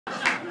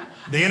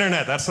The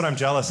internet, that's what I'm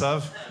jealous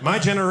of. My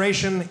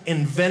generation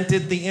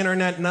invented the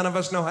internet. None of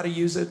us know how to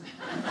use it.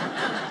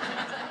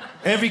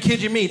 Every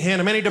kid you meet, hand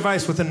them any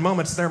device within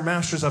moments, they're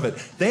masters of it.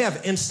 They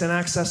have instant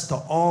access to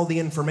all the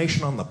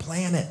information on the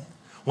planet.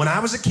 When I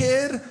was a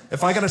kid,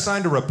 if I got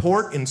assigned a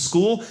report in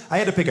school, I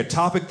had to pick a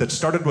topic that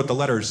started with the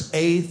letters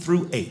A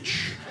through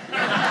H.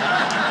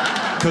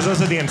 Because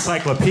those are the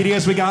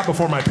encyclopedias we got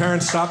before my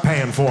parents stopped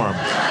paying for them.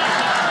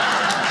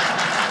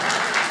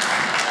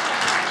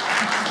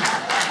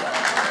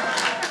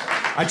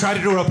 I tried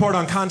to do a report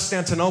on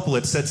Constantinople.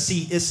 It said,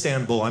 see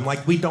Istanbul. I'm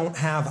like, we don't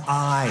have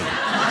I.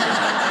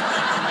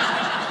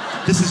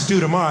 This is due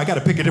tomorrow. I got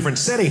to pick a different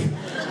city.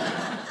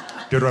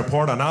 Did a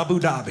report on Abu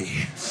Dhabi.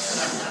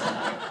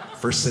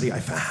 First city I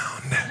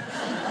found.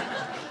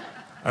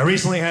 I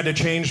recently had to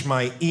change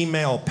my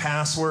email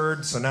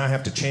password, so now I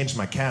have to change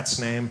my cat's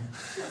name.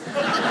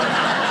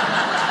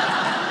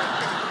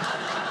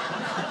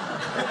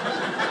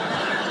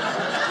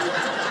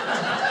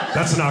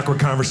 That's an awkward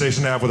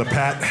conversation to have with a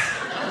pet.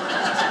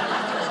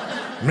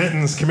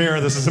 Mittens, come here,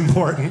 this is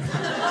important.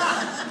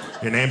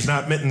 Your name's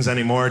not Mittens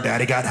anymore,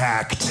 Daddy got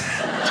hacked.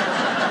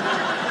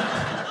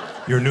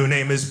 Your new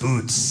name is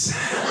Boots.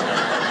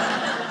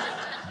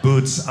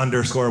 Boots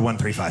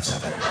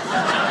 _1357.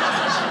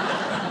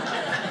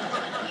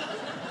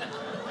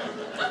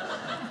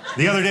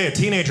 The other day, a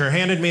teenager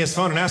handed me his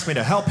phone and asked me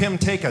to help him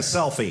take a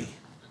selfie.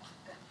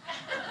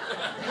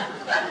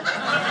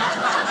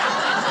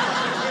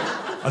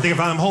 I think if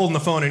I'm holding the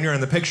phone and you're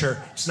in the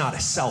picture, it's not a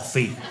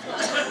selfie.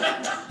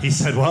 He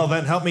said, well,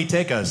 then help me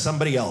take a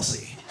somebody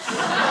elsey.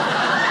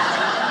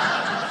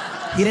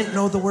 He didn't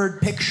know the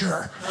word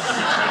picture.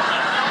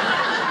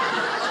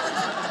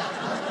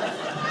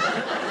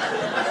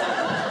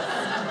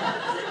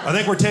 I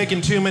think we're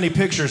taking too many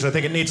pictures. I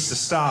think it needs to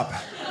stop.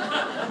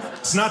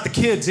 It's not the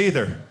kids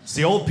either. It's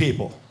the old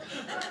people.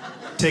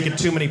 Taking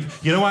too many.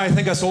 You know why I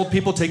think us old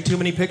people take too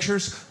many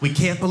pictures? We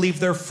can't believe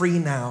they're free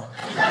now.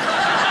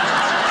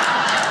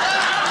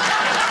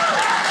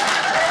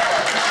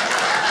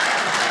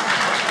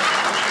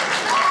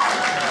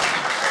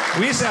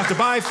 We used to have to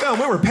buy film.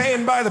 We were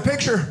paying by the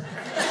picture.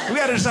 We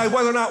had to decide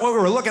whether or not what we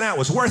were looking at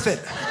was worth it.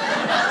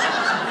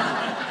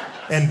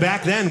 And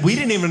back then, we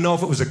didn't even know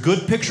if it was a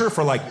good picture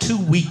for like 2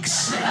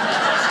 weeks.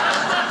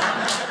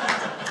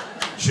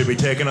 Should we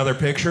take another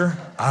picture?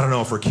 I don't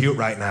know if we're cute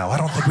right now. I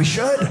don't think we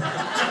should.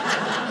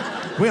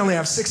 We only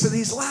have 6 of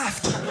these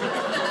left.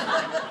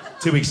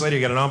 2 weeks later,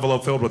 you get an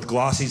envelope filled with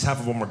glossies.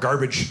 Half of them were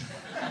garbage.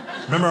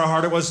 Remember how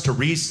hard it was to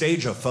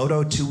restage a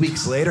photo 2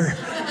 weeks later?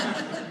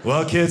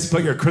 Well, kids,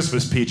 put your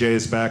Christmas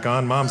PJs back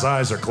on. Mom's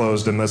eyes are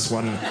closed in this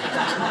one.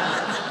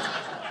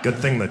 Good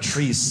thing the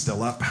tree's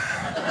still up.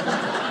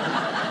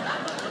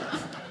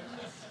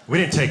 We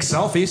didn't take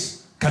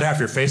selfies. Cut half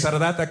your face out of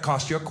that, that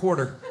cost you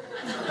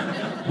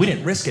 $0.25. We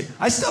didn't risk it.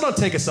 I still don't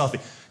take a selfie.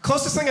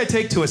 Closest thing I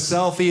take to a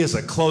selfie is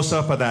a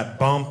close-up of that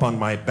bump on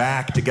my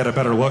back to get a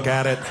better look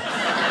at it.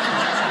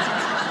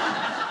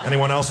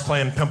 Anyone else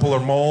playing pimple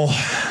or mole?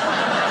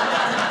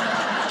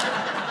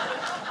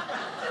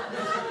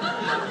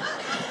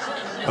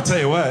 I'll tell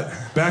you what,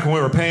 back when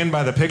we were paying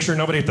by the picture,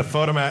 nobody at the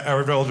photomat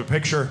ever rolled a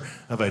picture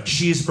of a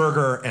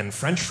cheeseburger and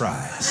French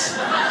fries.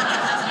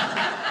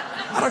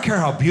 I don't care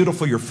how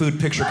beautiful your food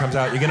picture comes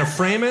out. You're gonna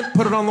frame it,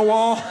 put it on the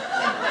wall?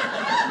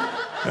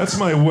 That's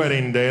my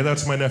wedding day.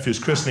 That's my nephew's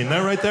christening.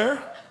 That right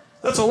there?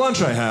 That's a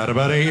lunch I had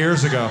about 8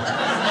 years ago.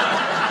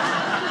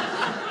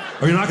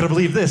 Or you're not gonna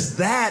believe this.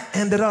 That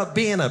ended up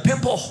being a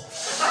pimple.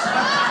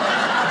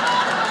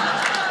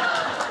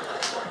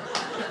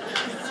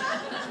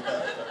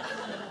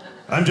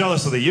 I'm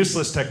jealous of the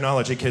useless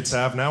technology kids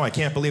have now. I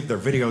can't believe their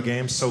video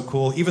games, so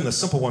cool. Even the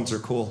simple ones are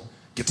cool.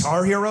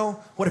 Guitar Hero?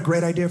 What a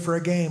great idea for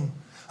a game.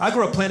 I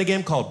grew up playing a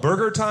game called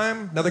Burger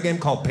Time, another game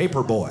called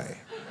Paperboy.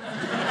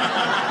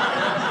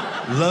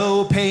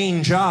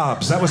 Low-paying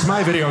jobs, that was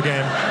my video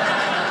game.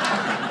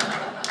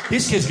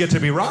 These kids get to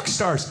be rock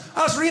stars.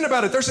 I was reading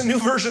about it. There's a new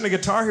version of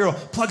Guitar Hero.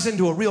 Plugs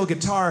into a real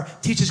guitar,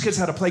 teaches kids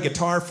how to play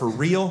guitar for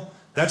real.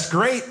 That's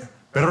great,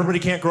 but everybody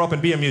can't grow up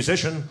and be a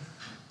musician.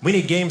 We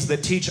need games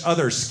that teach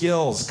others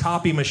skills.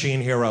 Copy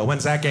Machine Hero,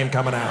 when's that game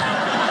coming out?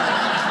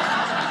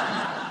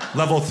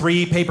 Level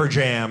 3, Paper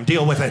Jam,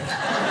 deal with it.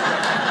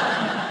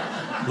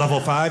 Level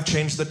 5,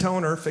 change the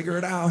toner, figure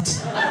it out.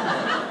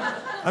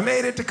 I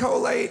made it to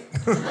collate.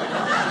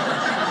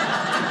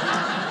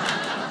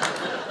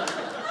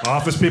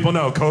 Office people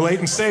know, collate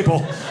and staple.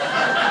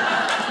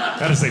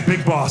 That is a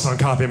big boss on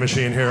Copy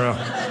Machine Hero.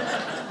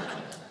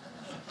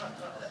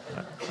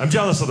 I'm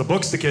jealous of the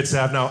books the kids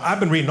have now. I've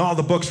been reading all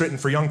the books written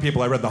for young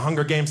people. I read the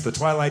Hunger Games, the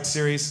Twilight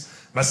series.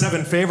 My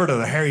 7th favorite are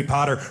the Harry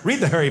Potter. Read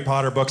the Harry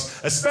Potter books,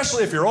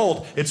 especially if you're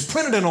old. It's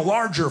printed in a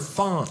larger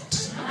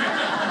font.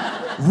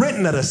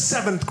 Written at a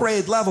 7th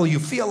grade level, you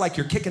feel like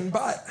you're kicking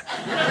butt.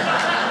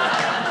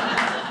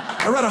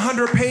 I read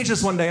 100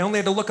 pages one day. I only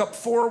had to look up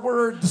 4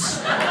 words.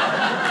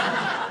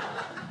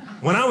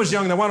 When I was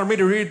young, they wanted me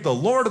to read the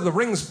Lord of the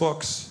Rings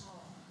books.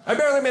 I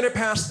barely made it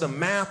past the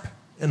map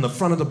in the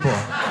front of the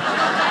book.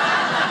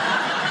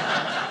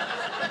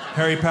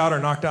 Harry Potter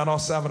knocked out all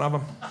 7 of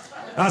them.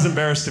 I was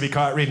embarrassed to be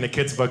caught reading a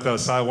kid's book, though,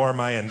 so I wore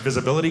my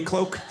invisibility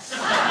cloak.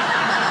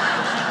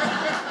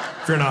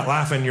 If you're not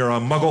laughing, you're a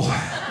muggle.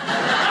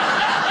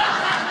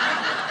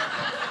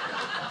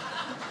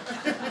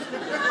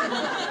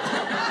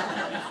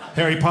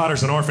 Harry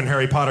Potter's an orphan.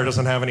 Harry Potter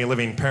doesn't have any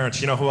living parents.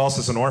 You know who else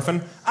is an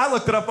orphan? I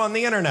looked it up on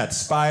the internet.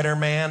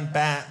 Spider-Man,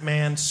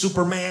 Batman,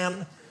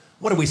 Superman.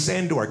 What are we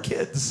saying to our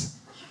kids?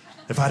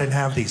 If I didn't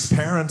have these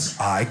parents,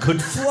 I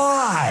could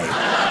fly.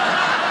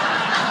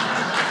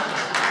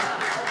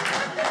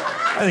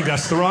 I think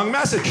that's the wrong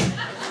message.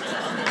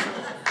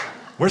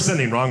 We're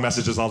sending wrong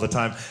messages all the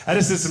time. I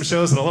just did some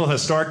shows in a little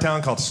historic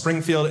town called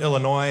Springfield,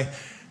 Illinois.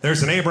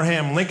 There's an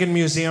Abraham Lincoln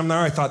Museum there.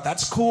 I thought,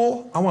 that's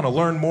cool. I want to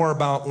learn more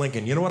about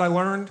Lincoln. You know what I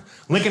learned?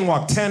 Lincoln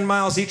walked 10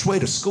 miles each way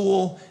to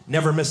school,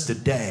 never missed a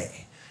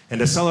day. And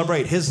to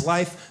celebrate his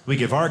life, we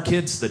give our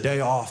kids the day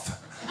off.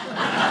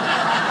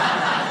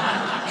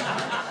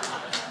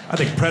 I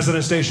think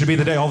President's Day should be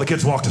the day all the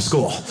kids walk to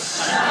school.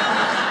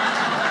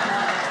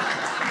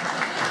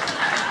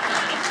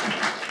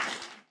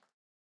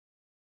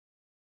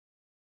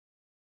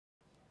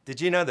 Did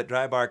you know that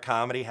Dry Bar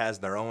Comedy has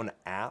their own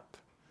app?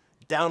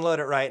 Download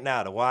it right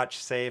now to watch,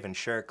 save, and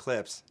share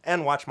clips,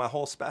 and watch my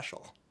whole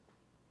special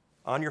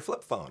on your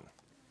flip phone.